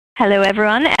Hello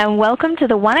everyone and welcome to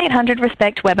the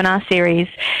 1-800-RESPECT webinar series.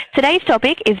 Today's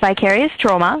topic is Vicarious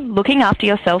Trauma, Looking After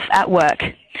Yourself at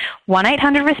Work.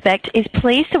 1-800-RESPECT is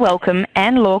pleased to welcome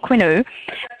Anne-Laure Couineau.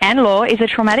 Anne-Laure is a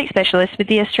traumatic specialist with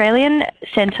the Australian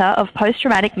Centre of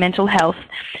Post-Traumatic Mental Health.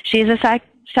 She is a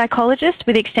psychologist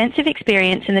with extensive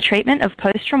experience in the treatment of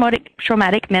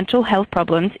post-traumatic mental health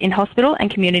problems in hospital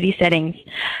and community settings.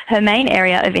 Her main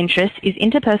area of interest is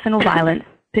interpersonal violence,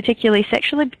 particularly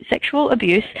sexual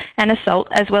abuse and assault,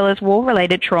 as well as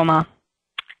war-related trauma.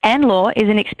 Anne-Laure is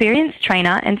an experienced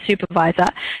trainer and supervisor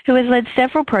who has led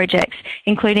several projects,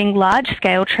 including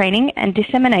large-scale training and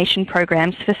dissemination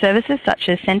programs for services such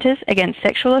as Centres Against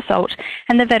Sexual Assault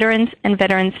and the Veterans and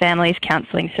Veterans Families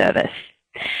Counselling Service.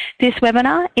 This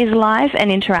webinar is live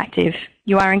and interactive.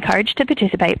 You are encouraged to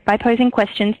participate by posing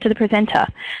questions to the presenter.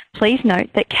 Please note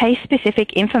that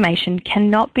case-specific information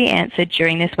cannot be answered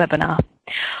during this webinar.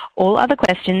 All other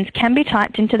questions can be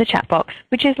typed into the chat box,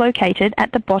 which is located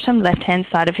at the bottom left-hand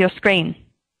side of your screen.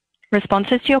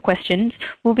 Responses to your questions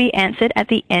will be answered at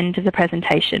the end of the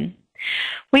presentation.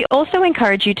 We also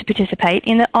encourage you to participate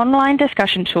in the online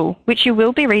discussion tool, which you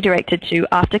will be redirected to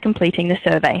after completing the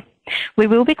survey. We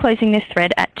will be closing this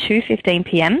thread at 2:15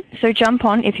 p.m, so jump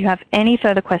on if you have any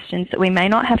further questions that we may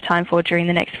not have time for during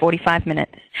the next 45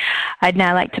 minutes. I'd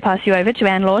now like to pass you over to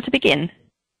Anne-Laure to begin.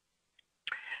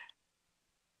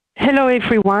 Hello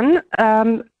everyone.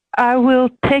 I will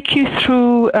take you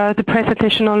through the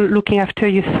presentation on looking after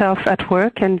yourself at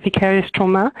work and vicarious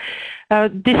trauma.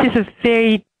 This is a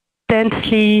very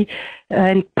densely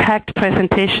and packed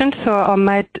presentation, so I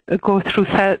might go through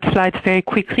slides very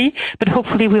quickly, but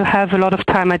hopefully we'll have a lot of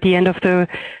time at the end of the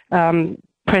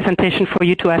presentation for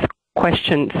you to ask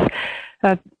questions.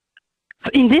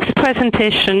 In this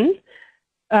presentation,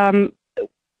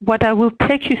 what I will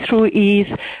take you through is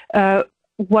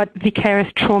what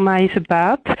vicarious trauma is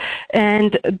about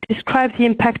and describe the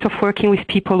impact of working with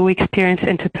people who experience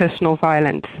interpersonal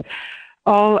violence.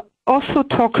 I'll also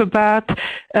talk about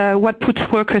what puts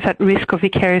workers at risk of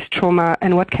vicarious trauma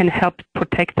and what can help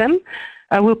protect them.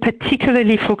 I will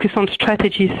particularly focus on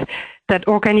strategies that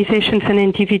organizations and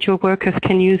individual workers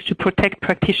can use to protect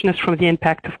practitioners from the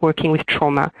impact of working with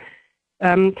trauma.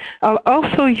 I'll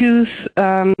also use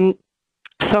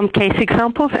some case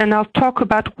examples, and I'll talk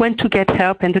about when to get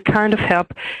help and the kind of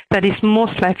help that is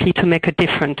most likely to make a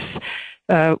difference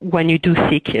when you do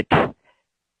seek it.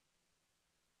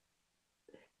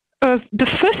 The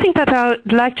first thing that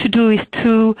I'd like to do is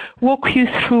to walk you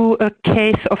through a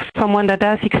case of someone that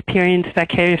has experienced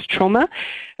vicarious trauma.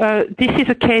 This is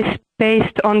a case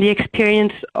based on the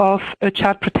experience of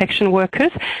child protection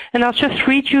workers, and I'll just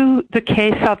read you the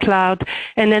case out loud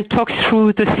and then talk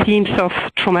through the themes of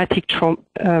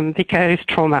vicarious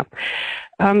trauma.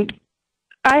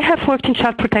 I have worked in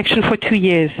child protection for 2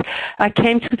 years. I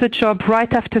came to the job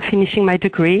right after finishing my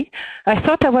degree. I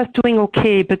thought I was doing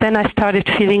okay, but then I started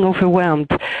feeling overwhelmed,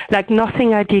 like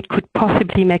nothing I did could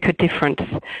possibly make a difference.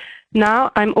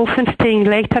 Now I'm often staying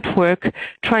late at work,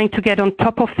 trying to get on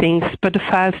top of things, but the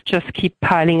files just keep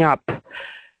piling up.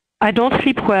 I don't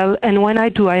sleep well, and when I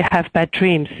do, I have bad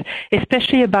dreams,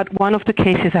 especially about one of the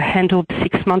cases I handled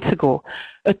 6 months ago,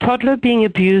 a toddler being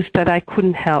abused that I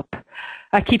couldn't help.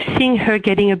 I keep seeing her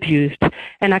getting abused,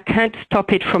 and I can't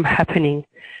stop it from happening.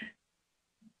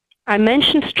 I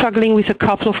mentioned struggling with a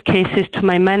couple of cases to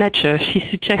my manager. She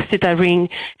suggested I ring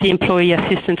the Employee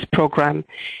Assistance Program.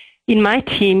 In my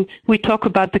team, we talk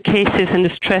about the cases and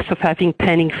the stress of having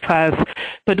pending files,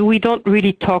 but we don't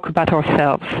really talk about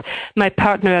ourselves. My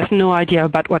partner has no idea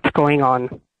about what's going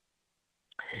on.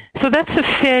 So that's a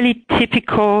fairly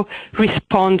typical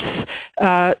response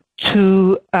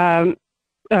to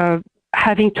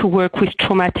having to work with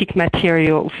traumatic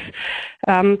materials.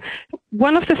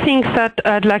 One of the things that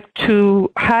I'd like to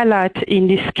highlight in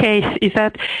this case is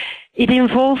that it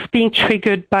involves being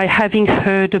triggered by having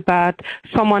heard about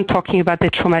someone talking about their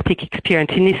traumatic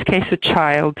experience, in this case a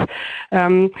child.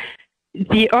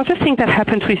 The other thing that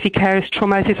happens with vicarious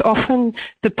trauma is often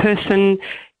the person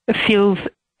feels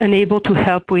unable to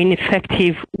help or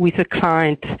ineffective with a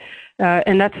client.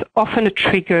 And that's often a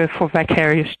trigger for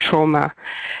vicarious trauma.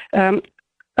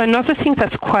 Another thing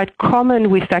that's quite common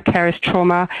with vicarious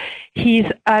trauma is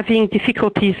having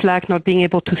difficulties like not being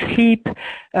able to sleep,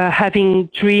 having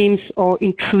dreams or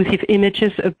intrusive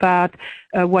images about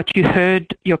what you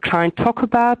heard your client talk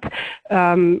about,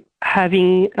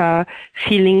 having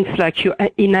feelings like you're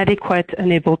inadequate,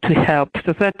 unable to help.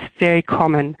 So that's very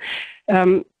common.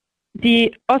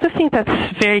 The other thing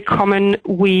that's very common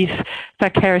with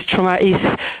vicarious trauma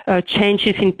is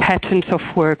changes in patterns of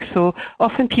work. So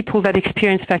often people that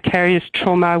experience vicarious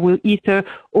trauma will either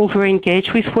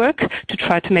over-engage with work to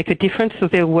try to make a difference, so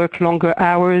they'll work longer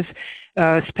hours,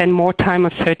 spend more time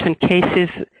on certain cases,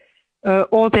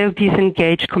 or they'll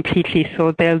disengage completely.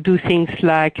 So they'll do things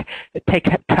like take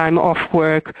time off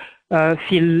work,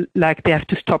 feel like they have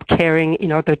to stop caring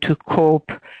in order to cope,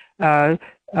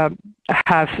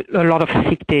 have a lot of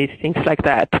sick days, things like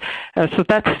that. So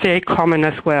that's very common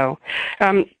as well.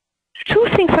 Two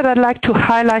things that I'd like to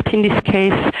highlight in this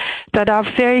case that are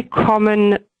very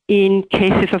common in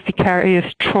cases of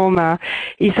vicarious trauma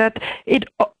is that it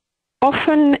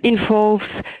often involves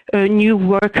new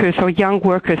workers or young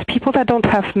workers, people that don't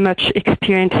have much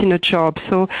experience in a job.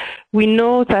 So we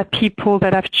know that people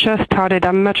that have just started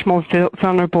are much more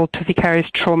vulnerable to vicarious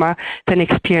trauma than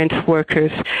experienced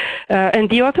workers. And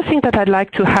the other thing that I'd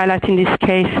like to highlight in this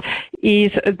case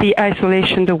is the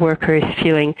isolation the worker is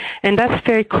feeling. And that's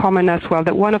very common as well,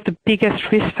 that one of the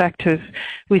biggest risk factors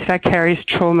with vicarious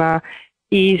trauma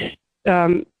is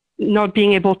not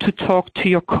being able to talk to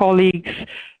your colleagues,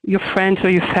 your friends, or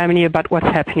your family about what's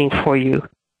happening for you.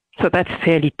 So that's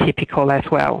fairly typical as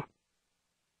well.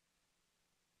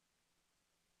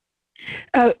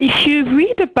 If you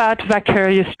read about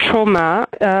vicarious trauma,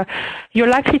 you're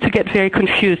likely to get very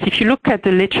confused. If you look at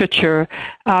the literature,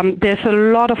 there's a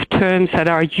lot of terms that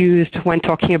are used when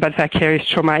talking about vicarious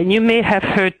trauma. And you may have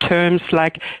heard terms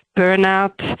like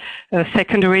burnout,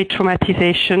 secondary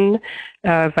traumatization,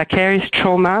 vicarious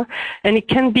trauma, and it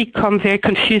can become very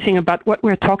confusing about what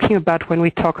we're talking about when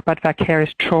we talk about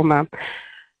vicarious trauma.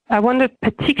 I want to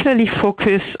particularly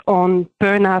focus on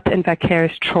burnout and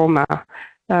vicarious trauma.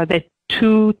 They're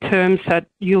two terms that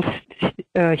you'll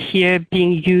hear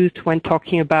being used when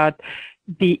talking about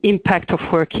the impact of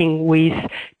working with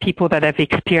people that have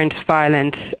experienced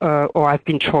violence or have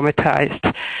been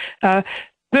traumatized.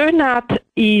 Burnout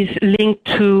is linked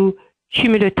to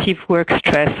cumulative work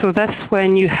stress. So that's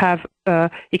when you have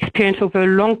experienced over a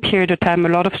long period of time a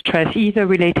lot of stress, either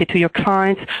related to your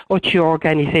clients or to your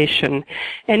organization.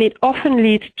 And it often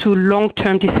leads to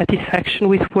long-term dissatisfaction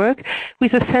with work,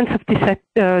 with a sense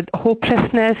of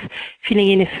hopelessness, feeling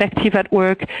ineffective at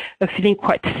work, feeling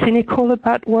quite cynical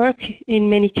about work in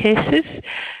many cases.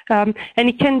 And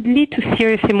it can lead to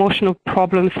serious emotional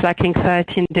problems like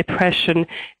anxiety and depression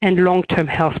and long-term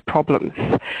health problems.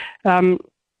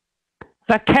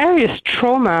 Vicarious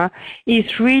trauma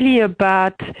is really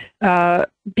about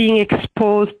being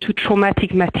exposed to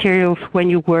traumatic materials when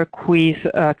you work with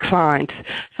clients.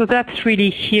 So that's really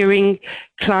hearing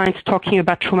clients talking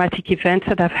about traumatic events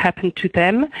that have happened to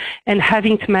them and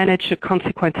having to manage the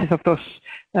consequences of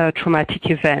those traumatic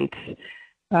events.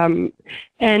 And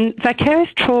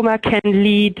vicarious trauma can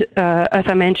lead, as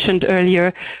I mentioned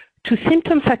earlier, to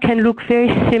symptoms that can look very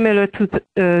similar to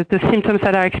the symptoms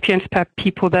that are experienced by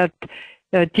people that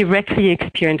directly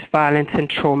experience violence and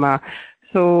trauma.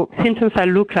 So symptoms that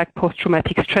look like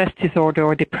post-traumatic stress disorder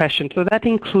or depression. So that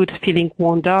includes feeling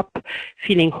wound up,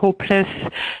 feeling hopeless,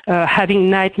 having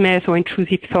nightmares or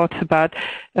intrusive thoughts about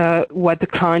what the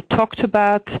client talked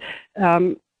about.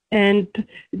 And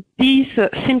these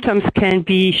symptoms can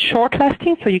be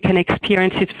short-lasting, so you can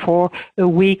experience it for a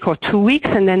week or 2 weeks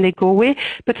and then they go away,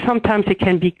 but sometimes it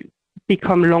can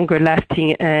become longer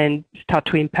lasting and start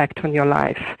to impact on your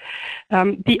life.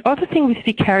 The other thing with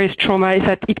vicarious trauma is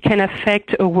that it can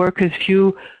affect a worker's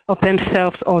view of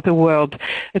themselves or the world,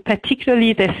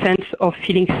 particularly their sense of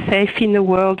feeling safe in the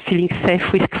world, feeling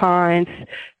safe with clients,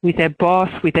 with their boss,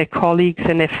 with their colleagues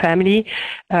and their family.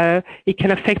 It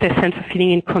can affect their sense of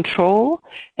feeling in control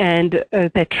and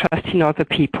their trust in other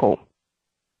people.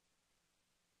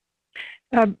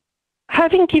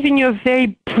 Having given you a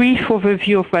very brief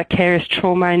overview of vicarious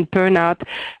trauma and burnout,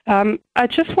 I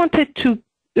just wanted to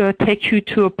take you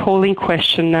to a polling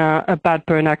question about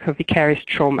burnout or vicarious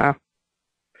trauma.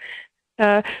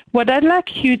 What I'd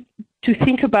like you to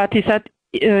think about is that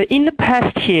in the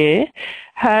past year,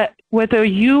 whether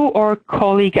you or a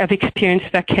colleague have experienced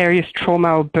vicarious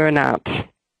trauma or burnout.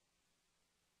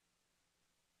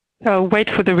 I'll wait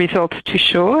for the results to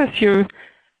show as you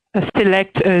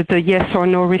select the yes or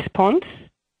no response.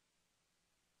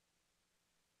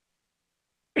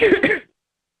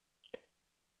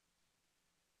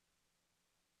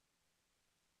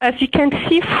 As you can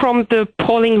see from the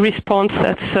polling response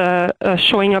that's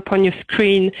showing up on your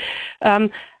screen,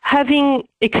 having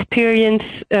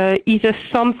experienced either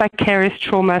some vicarious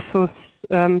trauma, so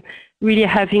really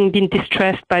having been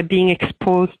distressed by being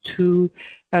exposed to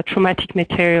traumatic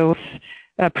materials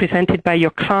presented by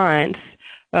your clients,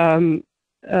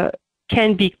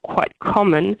 can be quite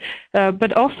common,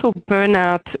 but also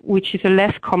burnout, which is a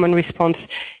less common response,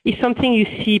 is something you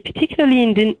see particularly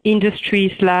in the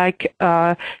industries like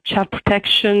child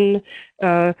protection,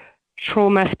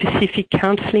 trauma-specific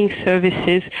counseling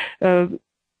services,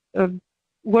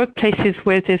 workplaces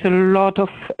where there's a lot of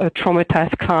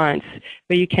traumatized clients,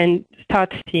 where you can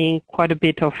start seeing quite a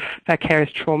bit of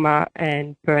vicarious trauma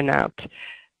and burnout.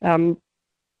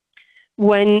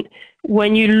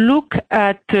 When you look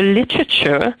at the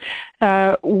literature,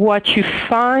 what you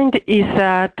find is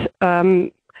that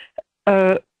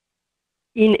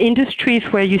in industries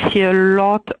where you see a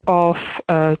lot of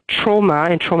trauma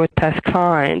and traumatized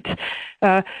clients,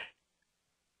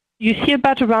 you see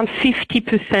about around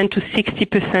 50% to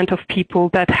 60% of people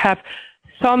that have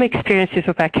some experiences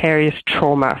of vicarious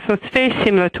trauma. So it's very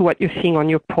similar to what you're seeing on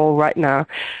your poll right now.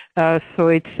 So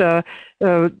it's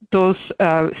those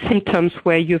symptoms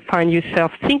where you find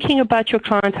yourself thinking about your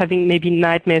clients, having maybe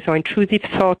nightmares or intrusive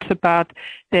thoughts about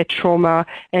their trauma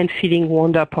and feeling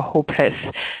wound up or hopeless.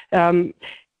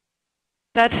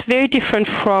 That's very different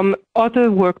from other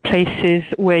workplaces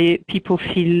where people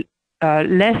see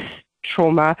less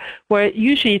trauma, where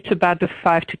usually it's about the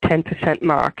 5 to 10%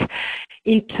 mark.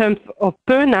 In terms of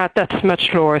burnout, that's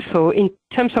much lower. So in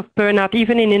terms of burnout,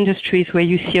 even in industries where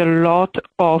you see a lot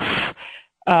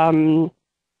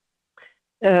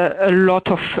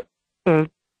of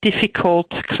difficult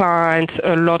clients,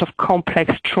 a lot of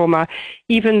complex trauma,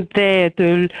 even there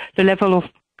the level of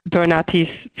burnout is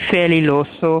fairly low.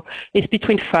 So it's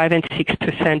between 5 and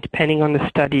 6% depending on the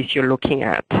studies you're looking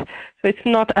at. So it's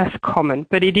not as common,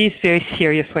 but it is very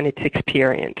serious when it's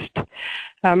experienced.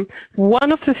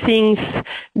 One of the things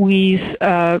with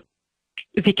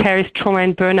vicarious trauma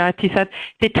and burnout is that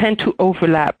they tend to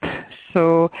overlap.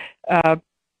 So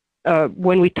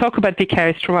when we talk about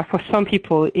vicarious trauma, for some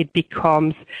people it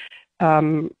becomes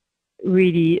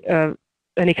really an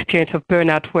experience of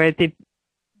burnout where they're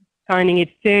finding it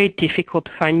very difficult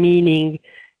to find meaning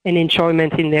and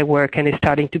enjoyment in their work, and they're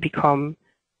starting to become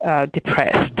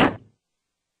depressed.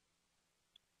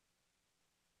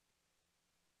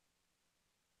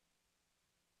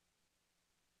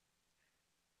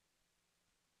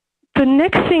 The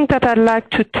next thing that I'd like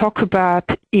to talk about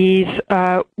is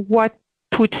what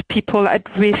puts people at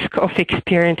risk of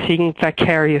experiencing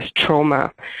vicarious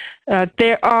trauma.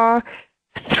 There are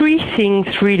three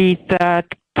things really that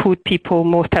put people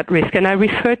most at risk, and I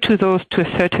referred to those to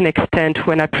a certain extent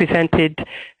when I presented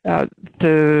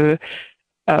the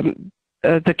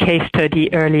case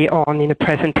study early on in the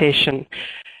presentation.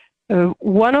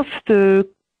 One of the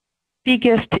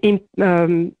biggest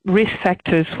risk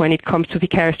factors when it comes to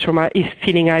vicarious trauma is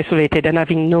feeling isolated and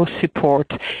having no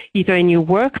support, either in your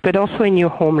work but also in your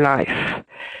home life.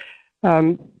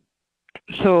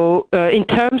 So in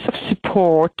terms of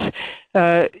support,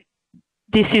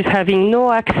 this is having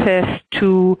no access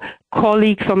to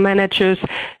colleagues or managers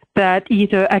that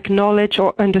either acknowledge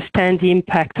or understand the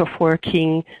impact of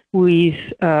working with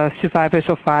survivors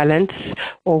of violence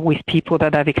or with people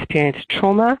that have experienced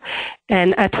trauma.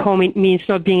 And at home, it means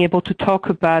not being able to talk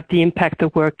about the impact the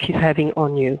work is having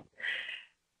on you.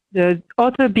 The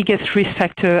other biggest risk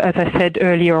factor, as I said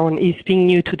earlier on, is being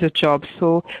new to the job.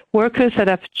 So workers that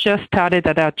have just started,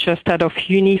 that are just out of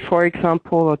uni, for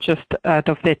example, or just out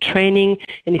of their training,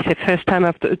 and it's their first time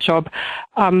after the job,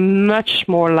 are much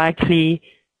more likely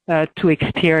to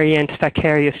experience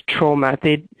vicarious trauma.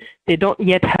 They don't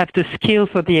yet have the skills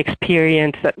or the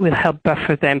experience that will help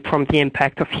buffer them from the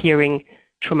impact of hearing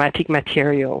traumatic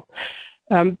material.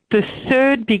 The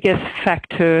third biggest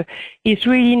factor is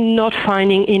really not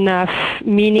finding enough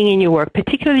meaning in your work,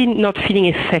 particularly not feeling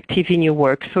effective in your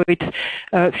work. So it's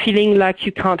feeling like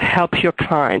you can't help your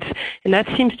clients. And that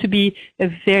seems to be a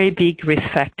very big risk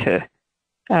factor.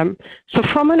 So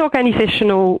from an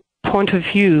organizational point of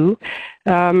view,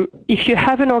 if you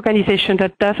have an organization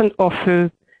that doesn't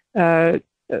offer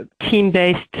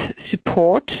team-based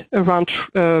support around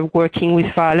working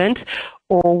with violence,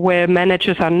 or where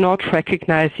managers are not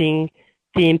recognizing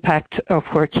the impact of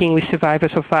working with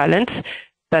survivors of violence,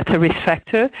 that's a risk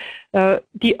factor.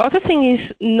 The other thing is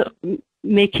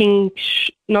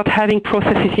not having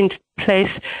processes in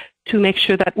place to make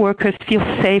sure that workers feel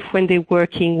safe when they're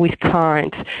working with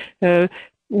clients.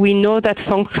 We know that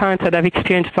some clients that have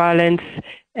experienced violence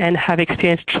and have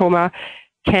experienced trauma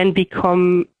can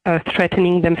become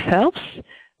threatening themselves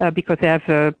because they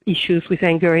have issues with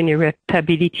anger and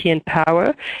irritability and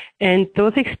power. And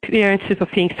those experiences of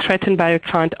being threatened by a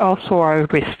client also are a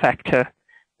risk factor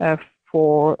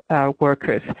for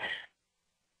workers.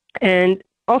 And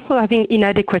also having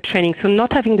inadequate training, so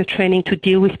not having the training to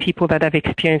deal with people that have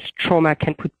experienced trauma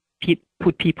can put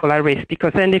put people at risk,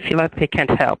 because then they feel like they can't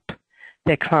help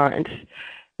their clients.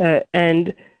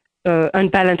 And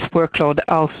unbalanced workload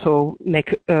also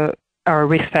are a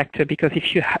risk factor, because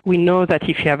we know that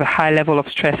if you have a high level of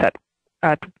stress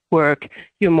at work,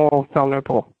 you're more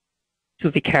vulnerable to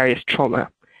vicarious trauma.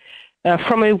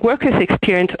 From a worker's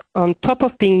experience, on top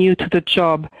of being new to the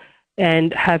job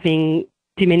and having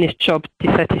diminished job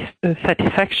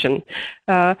satisfaction,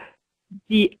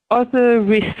 the other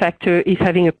risk factor is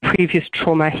having a previous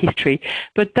trauma history.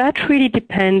 But that really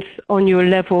depends on your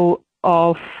level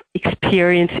of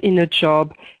experience in a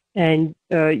job and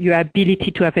your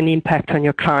ability to have an impact on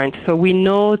your clients. So we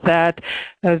know that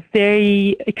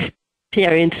very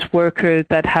experienced workers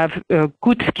that have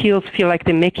good skills, feel like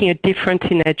they're making a difference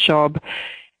in their job,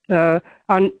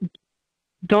 don't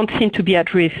seem to be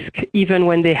at risk even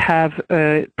when they have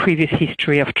a previous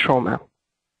history of trauma.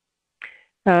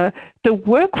 The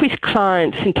work with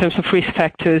clients in terms of risk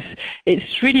factors,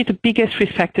 it's really the biggest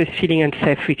risk factor is feeling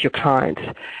unsafe with your clients.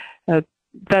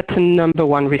 That's a number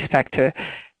one risk factor.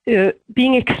 The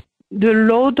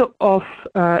load of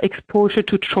exposure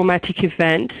to traumatic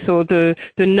events, so the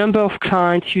number of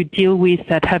clients you deal with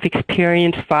that have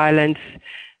experienced violence,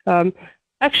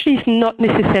 actually is not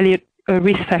necessarily a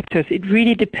risk factor. It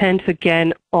really depends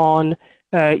again on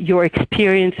your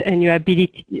experience and your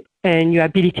ability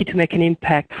to make an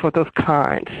impact for those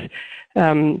clients.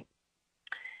 And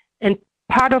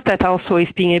part of that also is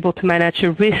being able to manage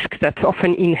a risk that's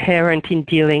often inherent in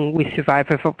dealing with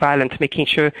survivors of violence, making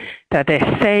sure that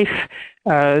they're safe,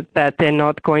 that they're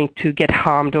not going to get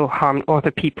harmed or harm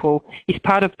other people is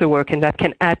part of the work, and that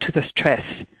can add to the stress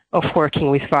of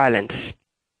working with violence.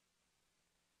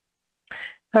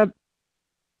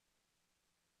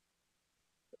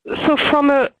 So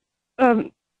from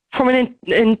an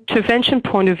intervention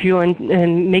point of view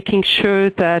and making sure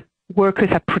that workers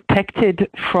are protected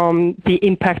from the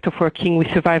impact of working with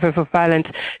survivors of violence,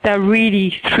 there are really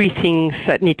three things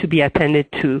that need to be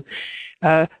attended to.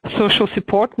 Social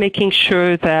support, making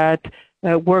sure that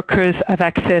workers have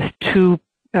access to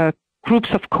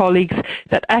groups of colleagues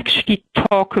that actually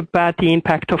talk about the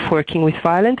impact of working with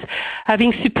violence,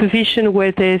 having supervision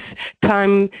where there's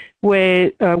time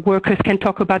where workers can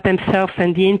talk about themselves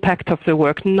and the impact of the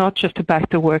work, not just about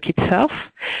the work itself.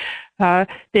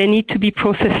 There need to be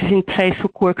processes in place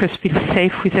so workers feel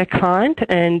safe with their client,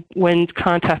 and when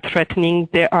clients are threatening,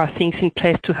 there are things in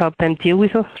place to help them deal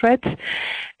with those threats.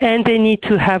 And they need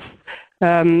to have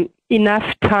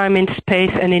enough time and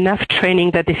space and enough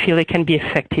training that they feel they can be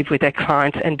effective with their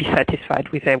clients and be satisfied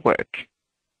with their work.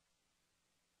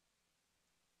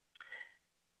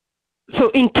 So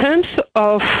in terms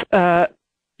of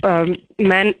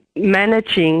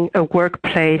managing a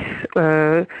workplace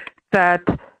that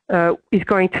is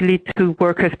going to lead to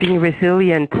workers being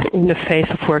resilient in the face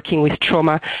of working with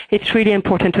trauma, it's really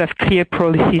important to have clear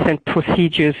policies and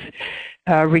procedures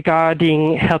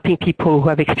regarding helping people who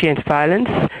have experienced violence.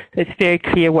 It's very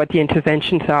clear what the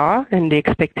interventions are and the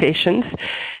expectations,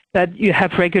 that you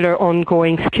have regular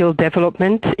ongoing skill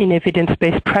development in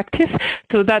evidence-based practice.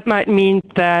 So that might mean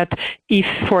that if,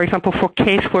 for example, for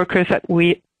caseworkers that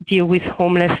we deal with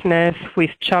homelessness, with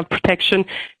child protection,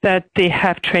 that they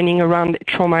have training around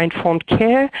trauma-informed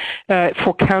care,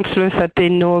 for counselors that they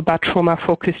know about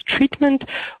trauma-focused treatment,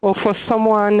 or for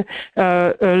someone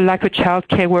like a child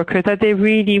care worker that they're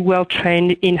really well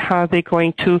trained in how they're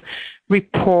going to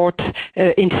report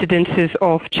incidences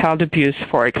of child abuse,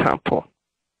 for example.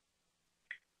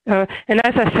 And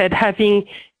as I said, having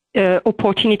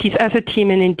opportunities as a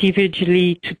team and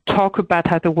individually to talk about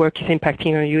how the work is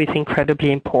impacting on you is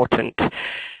incredibly important.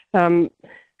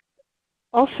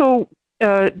 Also,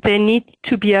 there needs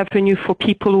to be avenue for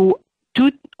people who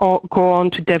do go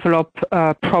on to develop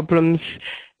problems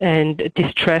and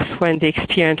distress when they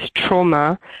experience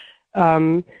trauma,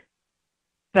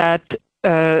 that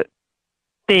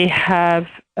they have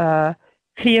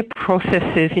clear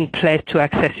processes in place to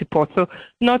access support. So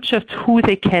not just who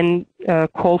they can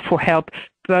call for help,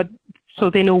 but so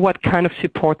they know what kind of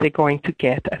support they're going to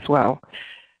get as well.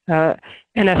 And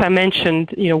as I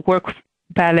mentioned, work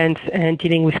balance and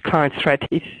dealing with client threat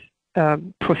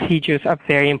procedures are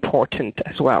very important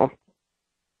as well.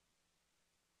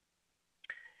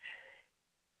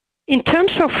 In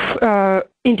terms of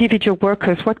individual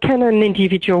workers, what can an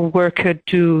individual worker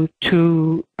do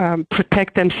to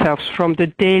protect themselves from the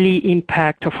daily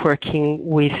impact of working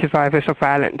with survivors of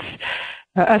violence?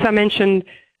 As I mentioned,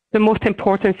 the most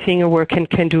important thing a worker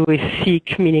can do is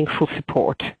seek meaningful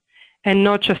support, and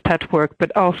not just at work,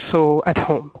 but also at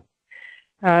home.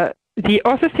 The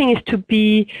other thing is to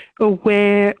be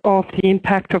aware of the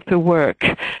impact of the work.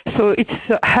 So it's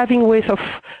having ways of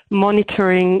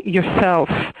monitoring yourself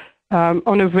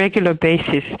on a regular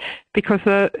basis, because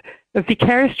a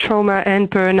vicarious trauma and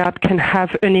burnout can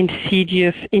have an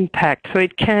insidious impact. So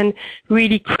it can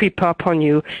really creep up on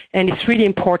you, and it's really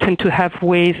important to have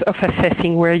ways of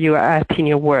assessing where you are at in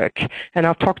your work. And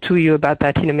I'll talk to you about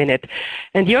that in a minute.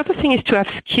 And the other thing is to have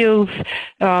skills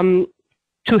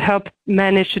to help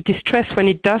manage the distress when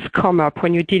it does come up,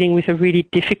 when you're dealing with a really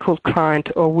difficult client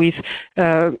or with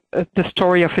the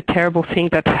story of a terrible thing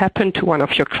that happened to one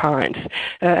of your clients.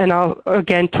 And I'll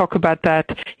again talk about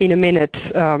that in a minute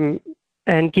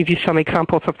and give you some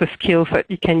examples of the skills that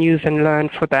you can use and learn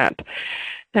for that.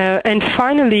 And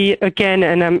finally, again,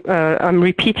 and I'm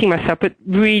repeating myself, but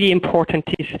really important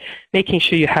is making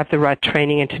sure you have the right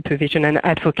training and supervision and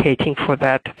advocating for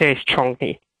that very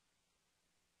strongly.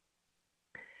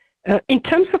 In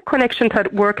terms of connections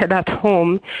at work and at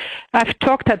home, I've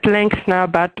talked at length now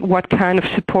about what kind of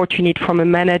support you need from a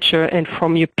manager and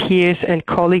from your peers and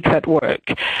colleagues at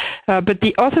work. But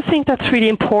the other thing that's really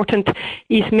important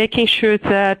is making sure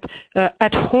that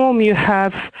at home you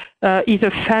have either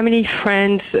family,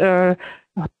 friends,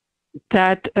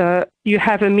 that you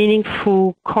have a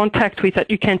meaningful contact with, that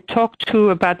you can talk to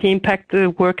about the impact the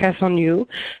work has on you,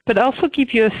 but also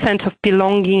give you a sense of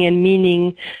belonging and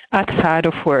meaning outside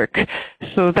of work,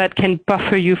 so that can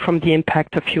buffer you from the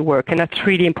impact of your work, and that's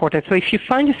really important. So if you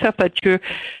find yourself that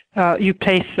you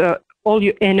place all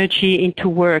your energy into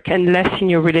work and less in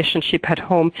your relationship at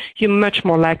home, you're much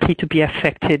more likely to be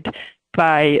affected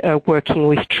by working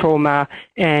with trauma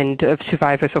and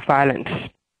survivors of violence.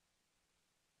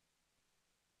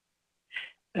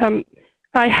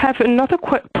 I have another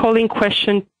polling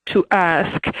question to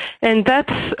ask, and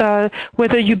that's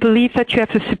whether you believe that you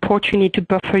have the support you need to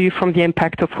buffer you from the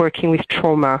impact of working with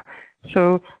trauma,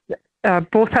 so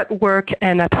both at work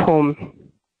and at home.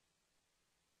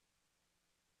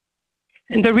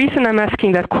 And the reason I'm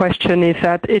asking that question is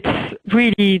that it's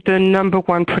really the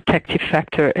 #1 protective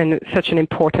factor and such an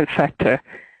important factor.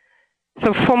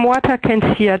 So from what I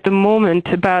can see at the moment,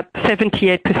 about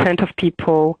 78% of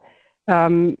people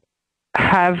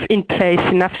have in place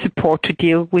enough support to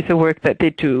deal with the work that they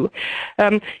do.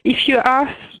 If you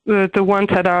ask the ones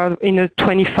that are in a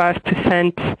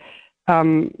 25%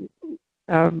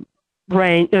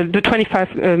 range,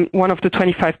 one of the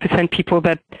 25% people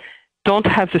that don't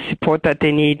have the support that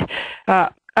they need,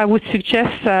 I would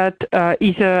suggest that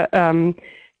either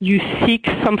you seek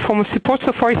some form of support.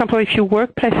 So, for example, if your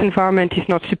workplace environment is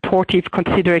not supportive,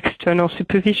 consider external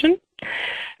supervision.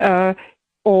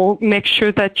 Or make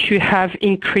sure that you have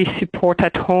increased support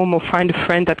at home, or find a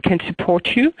friend that can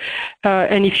support you.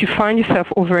 And if you find yourself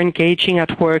over-engaging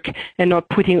at work and not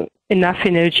putting enough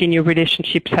energy in your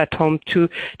relationships at home, to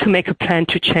make a plan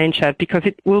to change that, because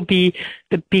it will be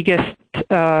the biggest,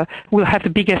 will have the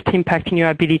biggest impact in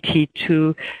your ability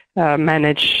to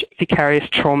manage vicarious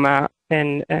trauma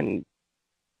and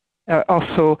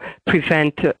also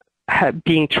prevent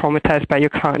being traumatized by your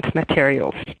client's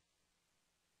materials.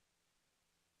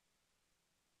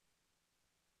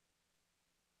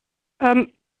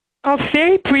 I'll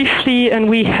very briefly, and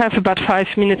we have about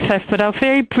 5 minutes left, but I'll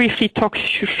very briefly talk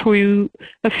through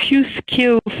a few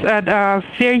skills that are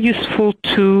very useful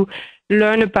to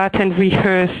learn about and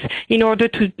rehearse in order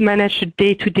to manage the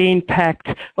day-to-day impact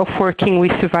of working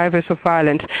with survivors of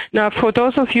violence. Now, for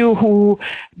those of you who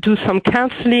do some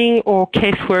counseling or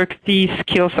casework, these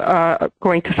skills are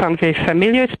going to sound very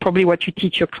familiar. It's probably what you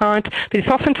teach your client, but it's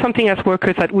often something as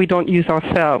workers that we don't use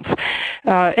ourselves.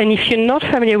 And if you're not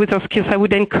familiar with those skills, I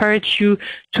would encourage you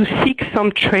to seek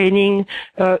some training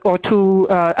or to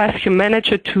ask your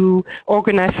manager to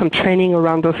organize some training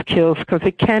around those skills, because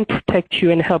it can protect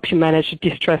you and help you manage the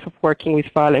distress of working with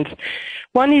violence.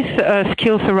 One is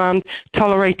skills around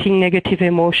tolerating negative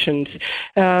emotions.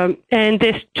 And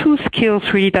there's two skills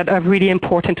really that are really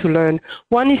important to learn.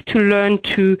 One is to learn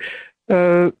to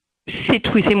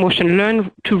sit with emotion,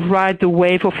 learn to ride the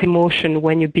wave of emotion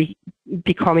when you're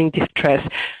becoming distressed,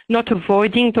 not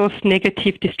avoiding those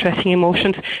negative, distressing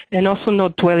emotions, and also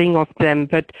not dwelling on them,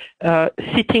 but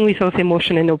sitting with those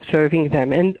emotions and observing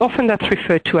them. And often that's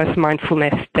referred to as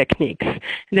mindfulness techniques. And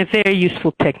they're very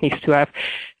useful techniques to have.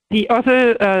 The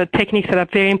other techniques that are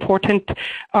very important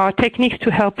are techniques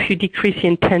to help you decrease the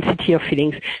intensity of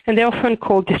feelings. And they're often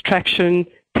called distraction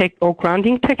or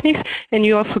grounding techniques, and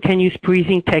you also can use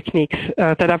breathing techniques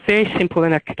that are very simple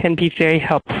and can be very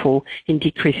helpful in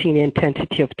decreasing the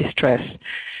intensity of distress.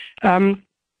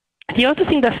 The other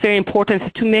thing that's very important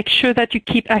is to make sure that you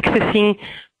keep accessing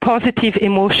positive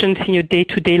emotions in your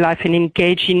day-to-day life and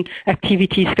engage in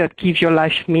activities that give your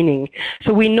life meaning.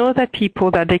 So we know that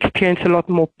people that experience a lot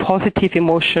more positive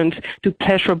emotions do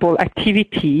pleasurable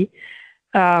activity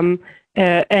and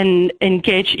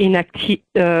engage in activities,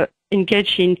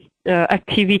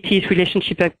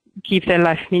 relationships that give their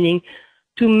life meaning,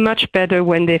 do much better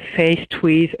when they're faced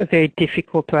with a very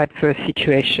difficult or adverse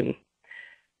situation.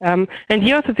 And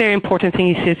the other very important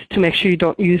thing is to make sure you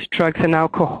don't use drugs and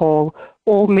alcohol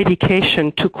or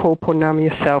medication to cope or numb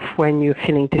yourself when you're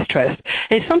feeling distressed.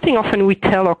 And it's something often we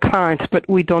tell our clients, but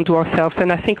we don't do ourselves.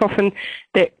 And I think often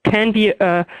there can be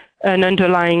an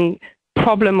underlying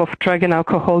problem of drug and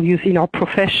alcohol use in our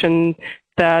profession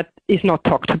that is not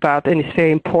talked about, and it's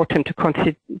very important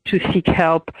to seek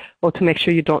help or to make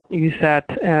sure you don't use that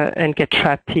and get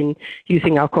trapped in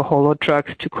using alcohol or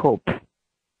drugs to cope.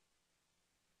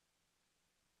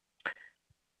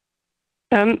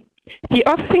 The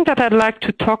other thing that I'd like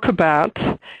to talk about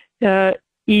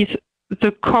is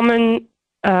the common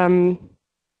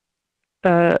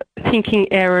thinking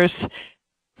errors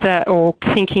or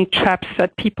thinking traps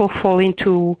that people fall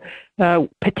into,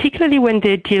 particularly when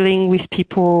they're dealing with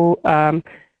people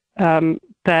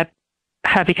that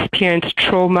have experienced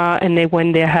trauma and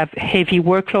when they have heavy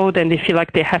workload and they feel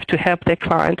like they have to help their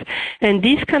client. And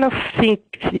this kind of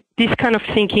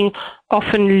thinking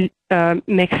often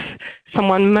makes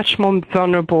someone much more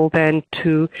vulnerable than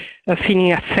to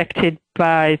feeling affected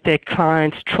by their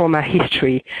client's trauma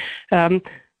history.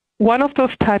 One of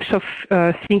those types of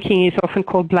thinking is often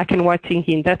called black and white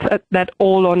thinking. That's that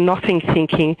all or nothing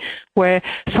thinking, where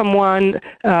someone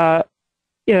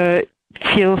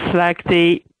feels like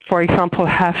they, for example,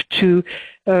 have to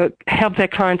help their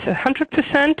clients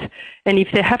 100%, and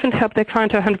if they haven't helped their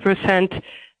client 100%,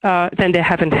 then they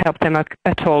haven't helped them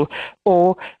at all.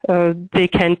 Or they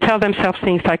can tell themselves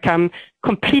things like, I'm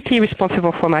completely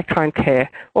responsible for my client care,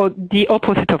 or the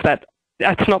opposite of that.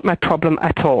 That's not my problem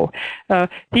at all.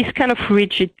 This kind of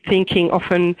rigid thinking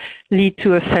often lead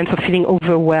to a sense of feeling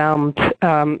overwhelmed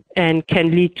and can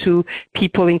lead to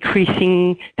people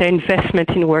increasing their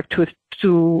investment in work to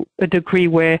a degree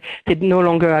where they no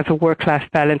longer have a work-life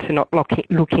balance and not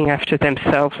looking after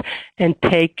themselves, and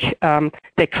take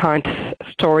their client's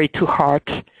story to heart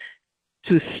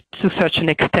to such an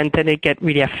extent that they get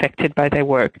really affected by their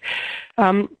work.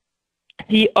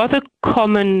 The other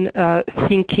common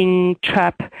thinking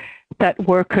trap that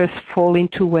workers fall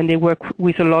into when they work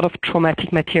with a lot of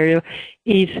traumatic material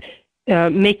is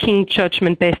making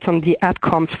judgment based on the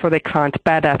outcomes for their client,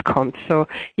 bad outcomes. So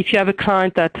if you have a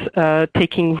client that's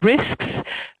taking risks,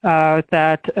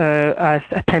 that has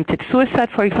attempted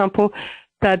suicide, for example,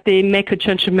 that they make a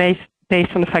judgment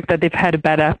based on the fact that they've had a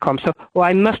bad outcome. So, well,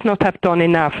 I must not have done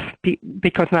enough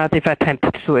because now they've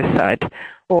attempted suicide.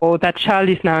 Or that child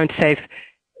is now unsafe.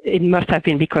 It must have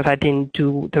been because I didn't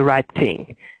do the right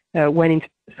thing. So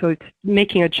it's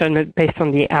making a judgment based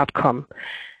on the outcome.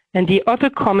 And the other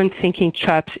common thinking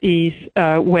traps is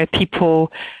where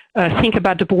people think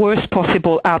about the worst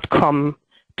possible outcome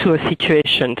to a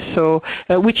situation. So,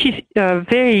 which is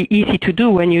very easy to do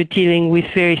when you're dealing with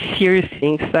very serious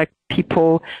things like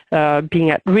people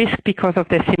being at risk because of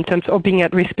their symptoms, or being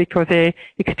at risk because they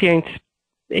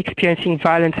experiencing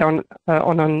violence on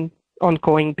an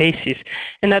ongoing basis.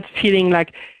 And that's feeling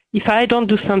like, if I don't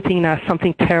do something now,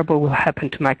 something terrible will happen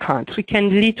to my clients. We can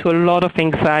lead to a lot of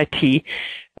anxiety,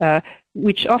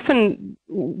 which often,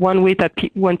 one way that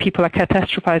when people are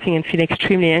catastrophizing and feeling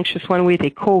extremely anxious, one way they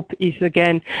cope is,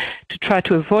 again, to try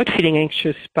to avoid feeling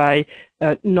anxious by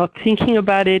not thinking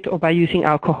about it, or by using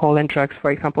alcohol and drugs,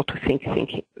 for example, to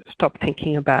stop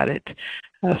thinking about it.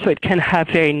 So it can have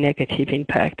very negative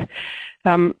impact.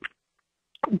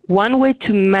 One way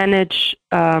to manage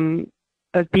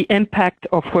the impact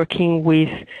of working with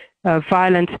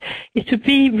violence is to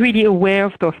be really aware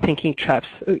of those thinking traps,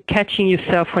 catching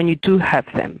yourself when you do have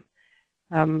them,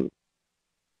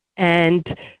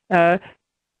 and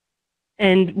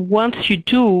once you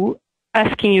do,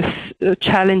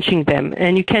 challenging them.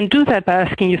 And you can do that by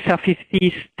asking yourself if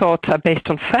these thoughts are based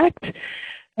on fact,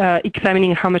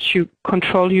 examining how much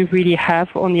control you really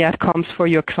have on the outcomes for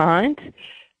your client,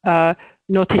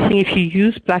 noticing if you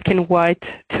use black and white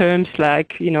terms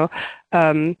like,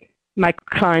 my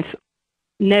clients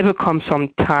never comes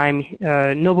on time,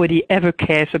 nobody ever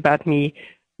cares about me,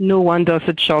 no one does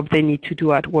the job they need to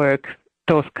do at work,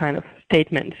 those kind of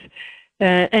statements.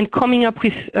 And coming up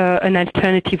with an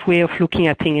alternative way of looking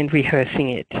at things and rehearsing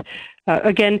it.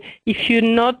 Again, if you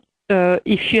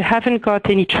haven't got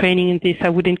any training in this, I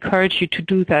would encourage you to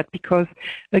do that, because,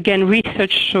 again,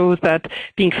 research shows that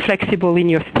being flexible in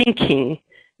your thinking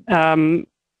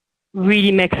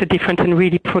really makes a difference and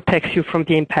really protects you from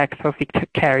the impacts of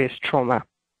vicarious trauma.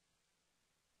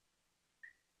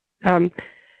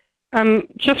 I'm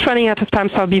just running out of time,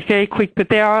 so I'll be very quick, but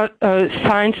there are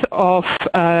signs of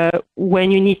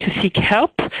when you need to seek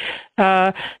help.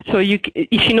 So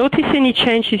if you notice any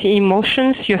changes in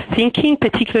emotions, your thinking,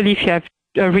 particularly if you have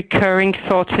recurring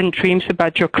thoughts and dreams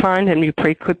about your client and you're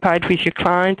preoccupied with your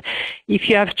client, if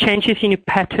you have changes in your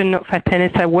pattern of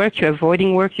attendance at work, you're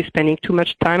avoiding work, you're spending too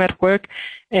much time at work,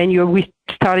 and you're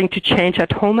starting to change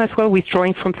at home as well,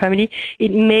 withdrawing from family,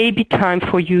 it may be time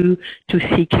for you to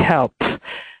seek help.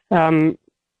 One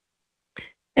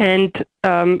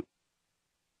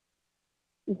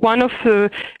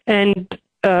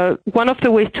of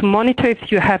the ways to monitor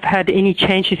if you have had any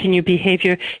changes in your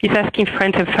behavior is asking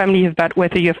friends and family about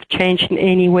whether you have changed in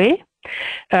any way.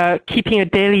 Keeping a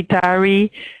daily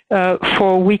diary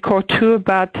for a week or two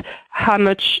about how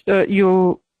much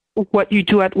what you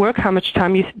do at work, how much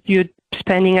time you're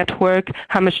spending at work,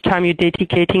 how much time you're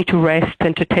dedicating to rest,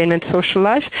 entertainment, social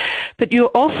life. But you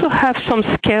also have some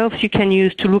scales you can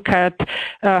use to look at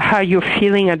how you're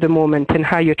feeling at the moment and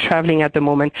how you're traveling at the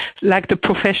moment, like the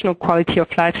professional quality of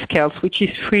life scales, which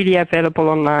is freely available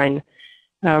online.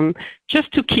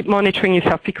 Just to keep monitoring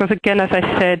yourself, because again, as I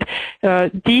said,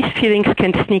 these feelings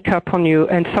can sneak up on you,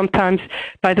 and sometimes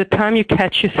by the time you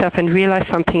catch yourself and realize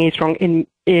something is wrong,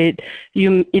 it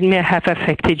may have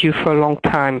affected you for a long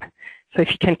time. So if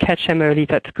you can catch them early,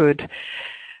 that's good.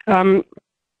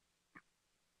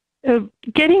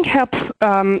 Getting help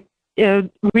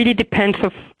really depends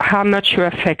on how much you're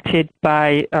affected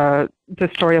by the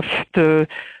story of the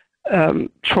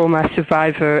trauma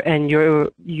survivor, and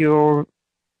you're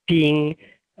being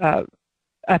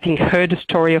having heard the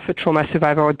story of a trauma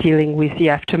survivor or dealing with the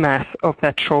aftermath of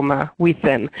that trauma with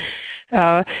them.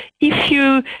 If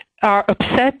you are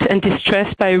upset and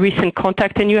distressed by a recent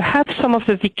contact and you have some of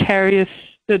the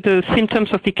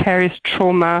symptoms of vicarious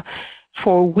trauma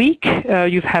for a week,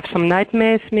 you've had some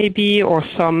nightmares maybe, or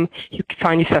you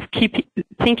find yourself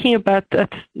thinking about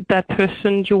that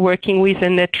person you're working with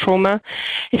and their trauma,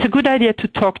 it's a good idea to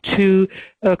talk to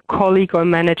a colleague or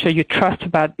manager you trust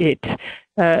about it,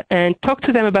 and talk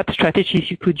to them about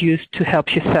strategies you could use to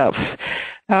help yourself.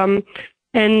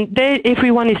 And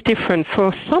everyone is different.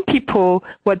 For some people,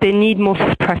 what they need most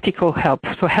is practical help.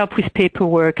 So help with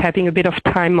paperwork, having a bit of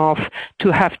time off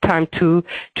to have time to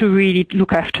really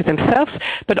look after themselves.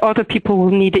 But other people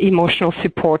will need emotional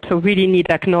support, so really need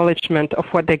acknowledgement of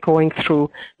what they're going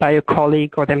through by a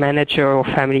colleague or their manager or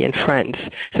family and friends.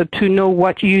 So to know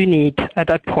what you need at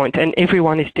that point, and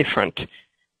everyone is different.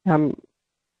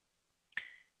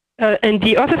 And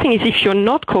the other thing is, if you're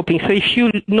not coping, so if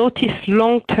you notice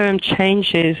long-term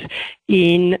changes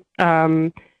in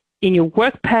your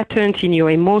work patterns, in your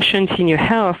emotions, in your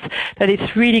health, that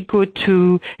it's really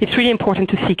important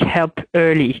to seek help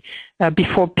early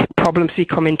before problems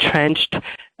become entrenched.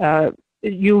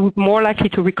 You're more likely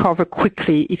to recover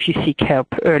quickly if you seek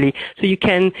help early. So you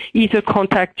can either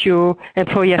contact your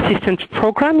employee assistance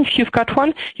program if you've got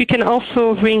one. You can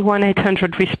also ring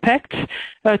 1-800-RESPECT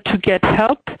to get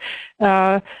help.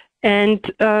 And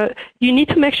you need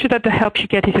to make sure that the help you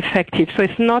get is effective. So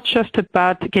it's not just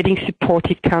about getting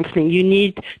supportive counseling. You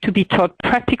need to be taught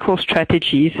practical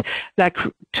strategies, like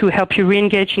to help you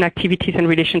re-engage in activities and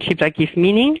relationships that give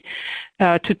meaning,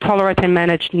 to tolerate and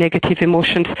manage negative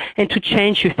emotions, and to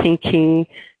change your thinking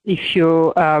if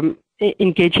you're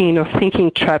engaging in those thinking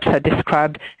traps I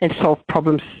described, and solve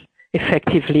problems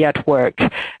effectively at work.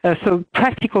 So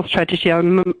practical strategies are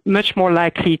much more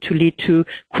likely to lead to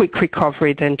quick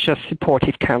recovery than just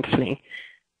supportive counseling.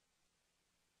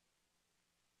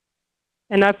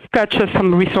 And I've got just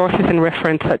some resources and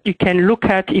reference that you can look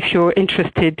at if you're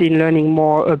interested in learning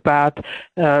more about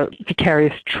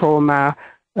vicarious trauma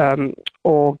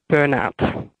or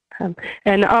burnout.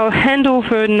 And I'll hand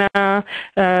over now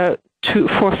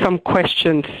for some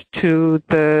questions to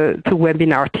the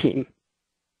webinar team.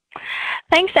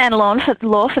 Thanks, Anne-Laure,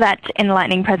 for that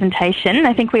enlightening presentation.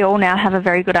 I think we all now have a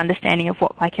very good understanding of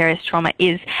what vicarious trauma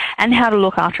is and how to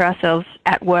look after ourselves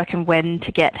at work and when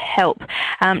to get help.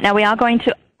 Now we are going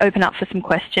to open up for some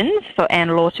questions for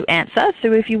Anne-Laure to answer.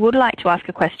 So if you would like to ask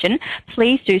a question,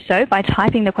 please do so by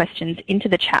typing the questions into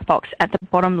the chat box at the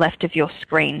bottom left of your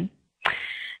screen.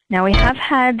 Now we have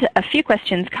had a few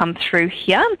questions come through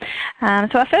here.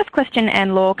 So our first question,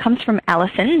 Anne-Laure, comes from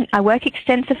Alison. I work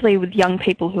extensively with young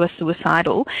people who are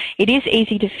suicidal. It is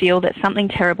easy to feel that something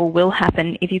terrible will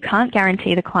happen if you can't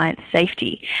guarantee the client's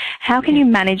safety. How can you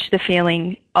manage the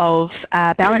feeling of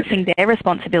balancing their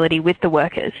responsibility with the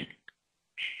workers?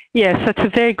 Yes, that's a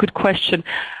very good question.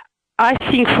 I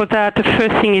think for that, the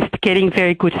first thing is getting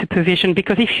very good supervision,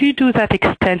 because if you do that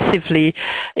extensively,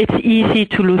 it's easy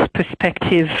to lose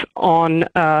perspective on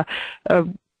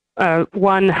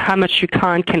one, how much your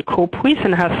client can cope with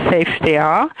and how safe they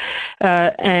are,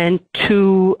 and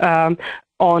two,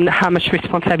 on how much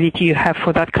responsibility you have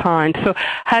for that client. So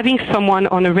having someone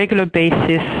on a regular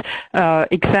basis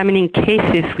examining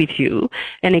cases with you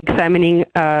and examining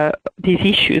these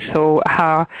issues, so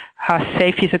how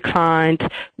safe is a client,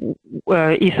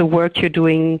 is the work you're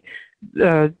doing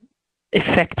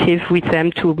effective with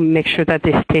them to make sure that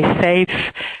they stay safe,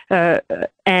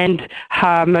 and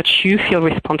how much you feel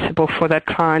responsible for that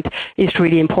client is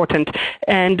really important.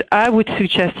 And I would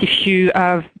suggest, if you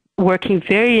are working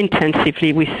very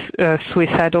intensively with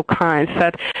suicidal clients,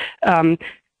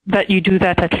 that you do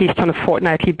that at least on a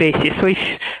fortnightly basis. So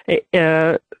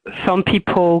if some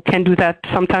people can do that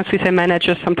sometimes with a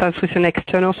manager, sometimes with an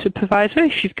external supervisor.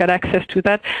 If you've got access to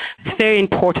that, it's very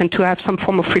important to have some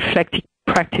form of reflective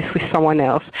practice with someone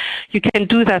else. You can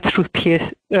do that through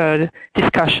peer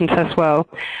discussions as well.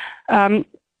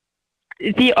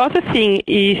 The other thing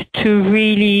is to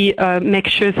really make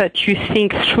sure that you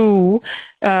think through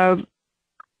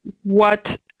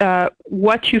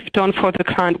what you've done for the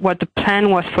client, what the plan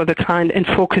was for the client, and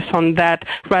focus on that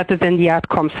rather than the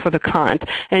outcomes for the client.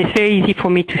 And it's very easy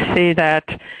for me to say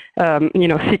that,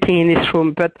 sitting in this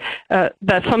room, but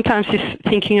that sometimes is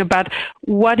thinking about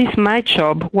what is my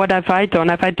job, what have I done?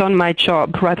 Have I done my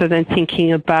job? Rather than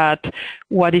thinking about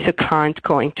what is a client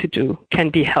going to do can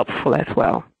be helpful as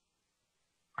well.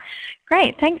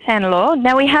 Great, thanks Anne-Laure.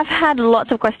 Now we have had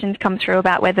lots of questions come through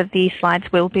about whether these slides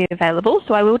will be available,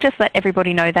 so I will just let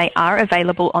everybody know they are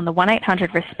available on the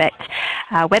 1-800-RESPECT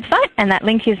website, and that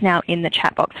link is now in the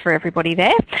chat box for everybody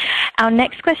there. Our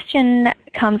next question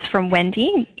comes from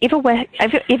Wendy. If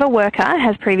a worker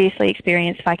has previously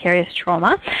experienced vicarious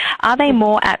trauma, are they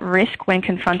more at risk when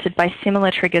confronted by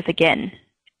similar triggers again?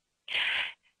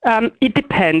 It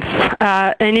depends,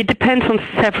 and it depends on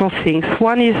several things.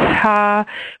 One is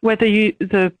whether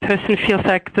the person feels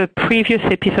like the previous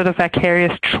episode of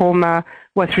vicarious trauma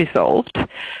was resolved,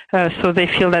 so they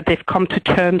feel that they've come to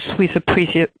terms with the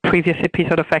previous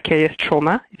episode of vicarious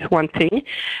trauma. It's one thing.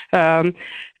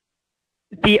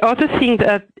 The other thing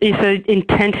that is an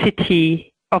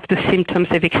intensity of the symptoms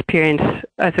they've experienced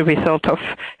as a result of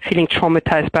feeling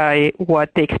traumatized by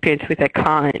what they experienced with their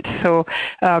client. So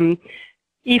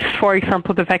if, for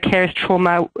example, the vicarious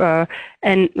trauma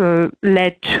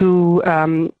led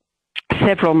to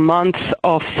several months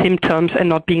of symptoms and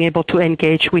not being able to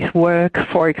engage with work,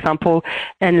 for example,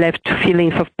 and left to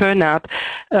feelings of burnout,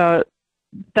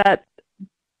 that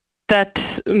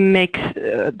makes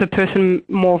the person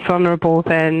more vulnerable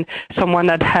than someone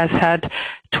that has had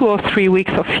 2 or 3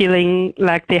 weeks of feeling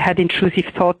like they had intrusive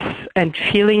thoughts and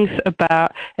feelings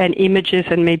about, and images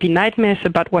and maybe nightmares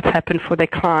about what's happened for their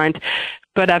client,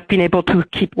 but I've been able to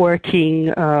keep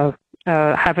working,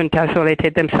 haven't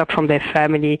isolated themselves from their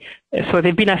family. So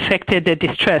they've been affected, they're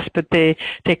distressed, but they're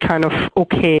kind of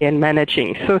okay and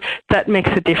managing. So that makes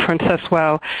a difference as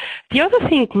well. The other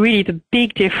thing, really, the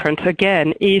big difference,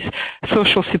 again, is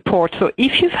social support. So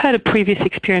if you've had a previous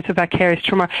experience of vicarious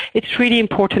trauma, it's really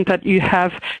important that you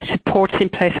have supports in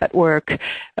place at work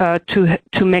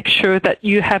to make sure that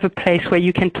you have a place where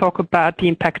you can talk about the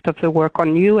impact of the work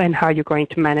on you and how you're going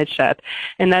to manage that.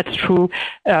 And that's through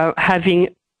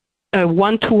having a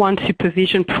one-to-one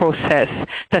supervision process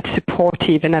that's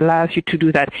supportive and allows you to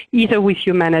do that, either with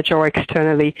your manager or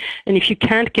externally. And if you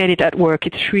can't get it at work,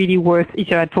 it's really worth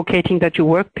either advocating that your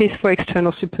work pays for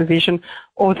external supervision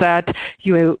or that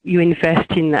you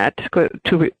invest in that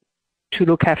to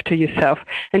look after yourself.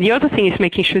 And the other thing is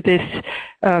making sure there's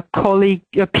a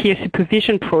peer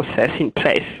supervision process in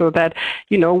place so that,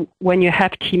 when you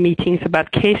have team meetings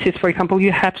about cases, for example,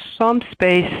 you have some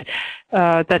space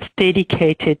that's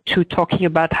dedicated to talking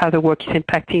about how the work is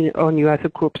impacting on you as a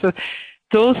group. So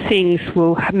those things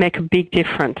will make a big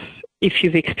difference if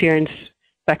you've experienced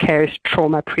vicarious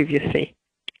trauma previously.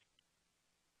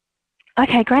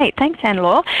 Okay, great. Thanks,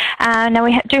 Anne-Laure. Now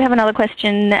we do have another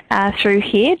question through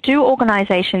here. Do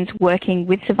organisations working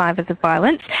with survivors of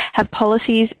violence have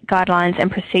policies, guidelines and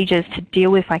procedures to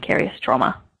deal with vicarious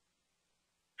trauma?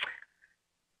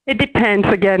 It depends.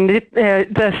 Again,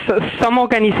 some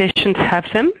organizations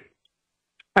have them,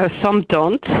 some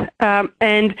don't.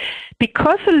 And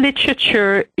because the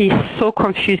literature is so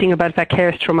confusing about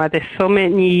vicarious trauma, there's so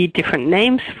many different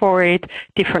names for it,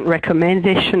 different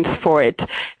recommendations for it,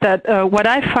 that what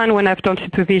I find when I've done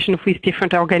supervision with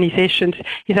different organizations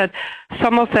is that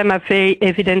some of them have very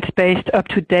evidence-based,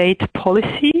 up-to-date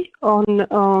policy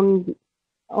on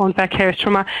on vicarious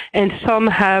trauma, and some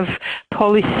have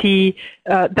policy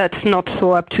that's not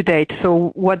so up to date.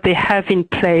 So what they have in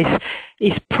place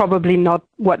is probably not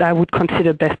what I would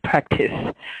consider best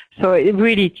practice. So it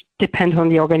really depends on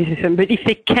the organization. But if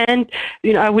they can,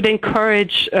 I would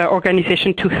encourage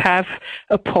organizations to have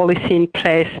a policy in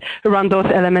place around those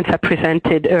elements I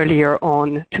presented earlier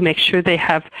on to make sure they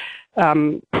have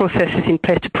processes in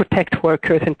place to protect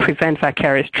workers and prevent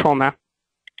vicarious trauma.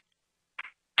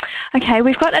 Okay,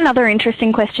 we've got another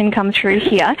interesting question come through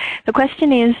here. The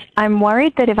question is, I'm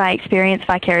worried that if I experience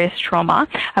vicarious trauma,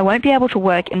 I won't be able to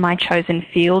work in my chosen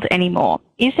field anymore.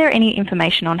 Is there any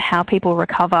information on how people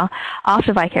recover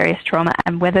after vicarious trauma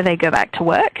and whether they go back to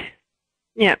work?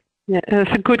 Yeah,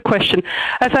 that's a good question.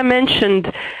 As I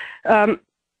mentioned,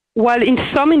 while in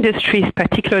some industries,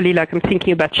 particularly like I'm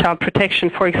thinking about child protection,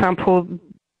 for example,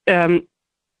 about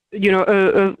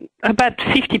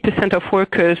 50% of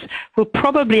workers will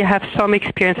probably have some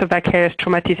experience of vicarious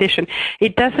traumatization.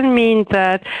 It doesn't mean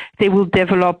that they will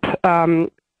develop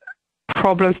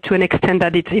problems to an extent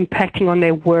that it's impacting on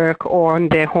their work or on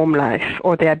their home life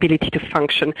or their ability to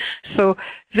function. So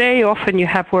very often you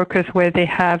have workers where they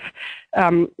have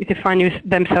they find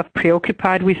themselves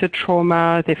preoccupied with the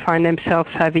trauma. They find themselves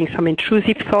having some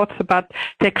intrusive thoughts about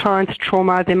their client's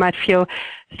trauma. They might feel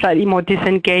slightly more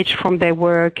disengaged from their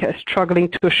work, struggling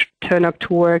to turn up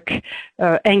to work,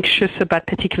 anxious about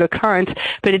particular clients.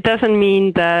 But it doesn't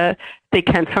mean that they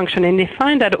can't function. And they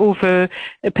find that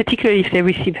particularly if they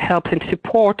receive help and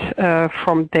support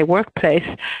from their workplace,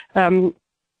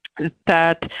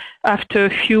 that after a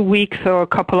few weeks or a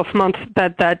couple of months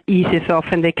that eases off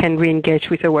and they can re-engage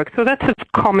with their work. So that's a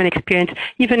common experience,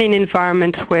 even in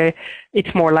environments where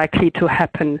it's more likely to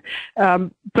happen.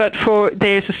 But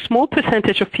there's a small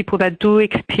percentage of people that do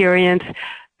experience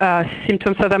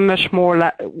symptoms that are much more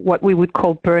like what we would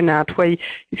call burnout, where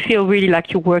you feel really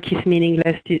like your work is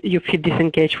meaningless, you feel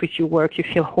disengaged with your work, you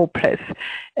feel hopeless,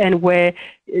 and where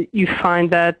you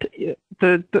find that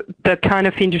the kind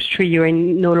of industry you're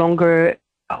in no longer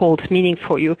holds meaning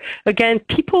for you. Again,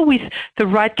 people with the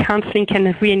right counseling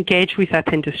can re-engage with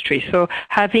that industry. So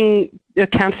having a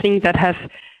counseling that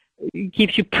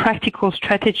gives you practical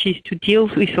strategies to deal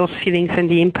with those feelings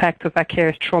and the impact of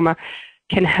vicarious trauma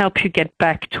can help you get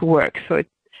back to work. So,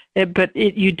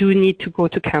 you do need to go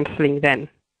to counseling then.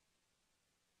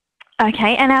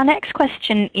 Okay, and our next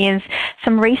question is,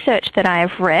 some research that I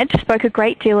have read spoke a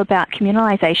great deal about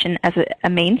communalisation as a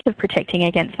means of protecting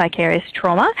against vicarious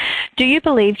trauma. Do you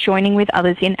believe joining with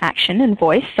others in action and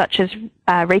voice, such as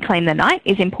Reclaim the Night,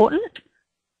 is important?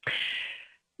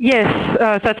 Yes,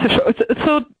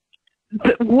 so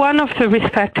one of the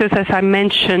risk factors, as I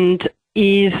mentioned,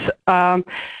 is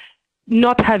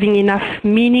not having enough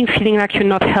meaning, feeling like you're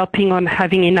not helping on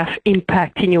having enough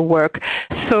impact in your work.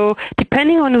 So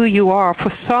depending on who you are,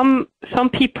 for some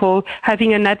people,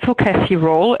 having an advocacy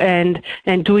role and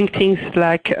doing things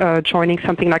like joining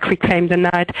something like Reclaim the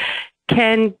Night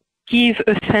can give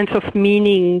a sense of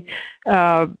meaning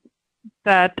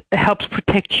that helps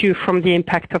protect you from the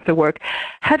impact of the work.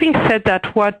 Having said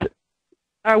that, what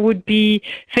I would be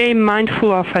very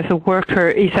mindful of as a worker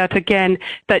is that, again,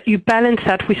 that you balance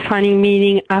that with finding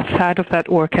meaning outside of that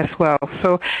work as well.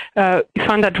 So you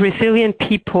find that resilient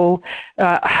people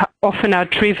often are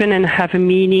driven and have a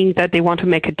meaning that they want to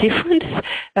make a difference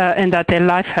and that their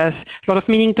life has a lot of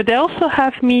meaning, but they also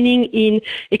have meaning in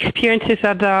experiences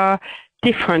that are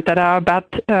different, that are about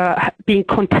being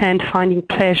content, finding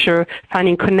pleasure,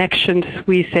 finding connections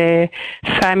with their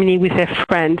family, with their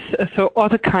friends, so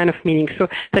other kind of meaning. So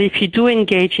that if you do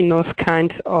engage in those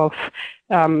kinds of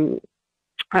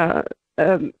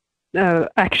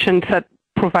actions that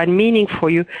provide meaning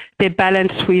for you, they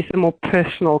balance with a more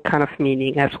personal kind of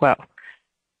meaning as well.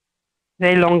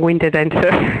 Very long-winded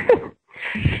answer.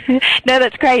 No,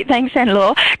 that's great. Thanks,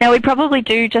 Anne-Laure. Now, we probably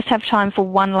do just have time for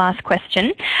one last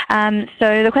question.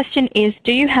 So the question is,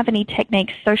 do you have any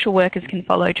techniques social workers can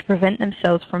follow to prevent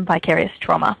themselves from vicarious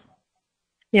trauma?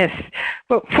 Yes.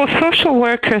 Well, for social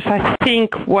workers, I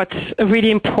think what's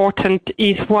really important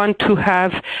is, one, to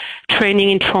have training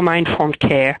in trauma-informed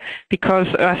care, because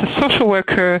as a social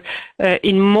worker,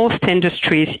 in most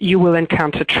industries, you will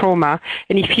encounter trauma.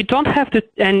 And if you don't have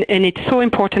and it's so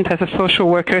important as a social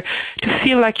worker to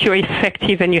feel like you're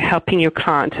effective and you're helping your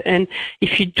client. And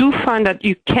if you do find that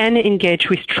you can engage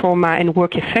with trauma and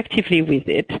work effectively with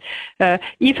it,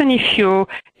 even if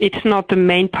it's not the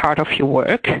main part of your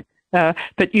work,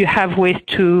 but you have ways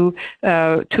to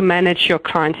manage your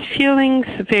clients' feelings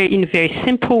in very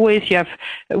simple ways. You have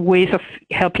ways of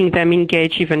helping them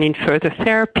engage even in further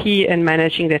therapy and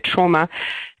managing their trauma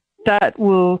that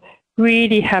will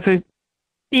really have a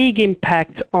big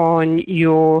impact on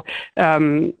your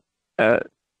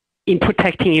in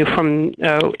protecting you from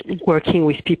working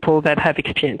with people that have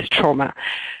experienced trauma.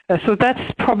 So that's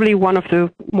probably one of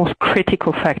the most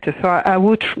critical factors. So I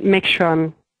would make sure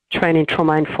I'm trained in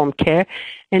trauma-informed care.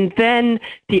 And then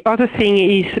the other thing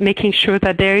is making sure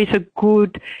that there is a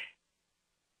good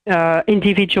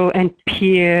individual and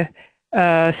peer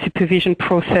supervision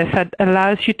process that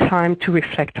allows you time to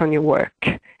reflect on your work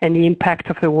and the impact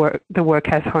of the work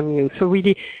has on you. So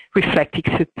really reflective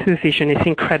supervision is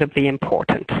incredibly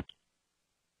important.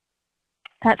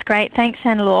 That's great. Thanks,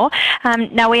 Anne-Laure.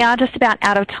 Now, we are just about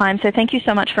out of time, so thank you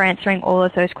so much for answering all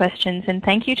of those questions, and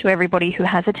thank you to everybody who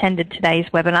has attended today's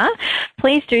webinar.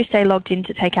 Please do stay logged in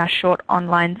to take our short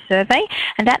online survey,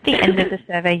 and at the end of the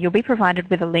survey, you'll be provided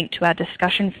with a link to our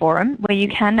discussion forum where you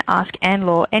can ask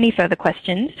Anne-Laure any further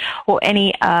questions or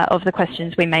any of the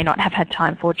questions we may not have had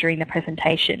time for during the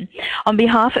presentation. On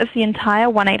behalf of the entire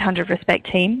 1-800-RESPECT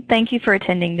team, thank you for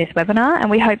attending this webinar, and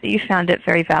we hope that you found it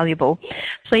very valuable.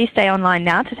 Please stay online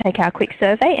now to take our quick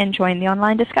survey and join the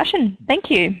online discussion. Thank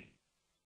you.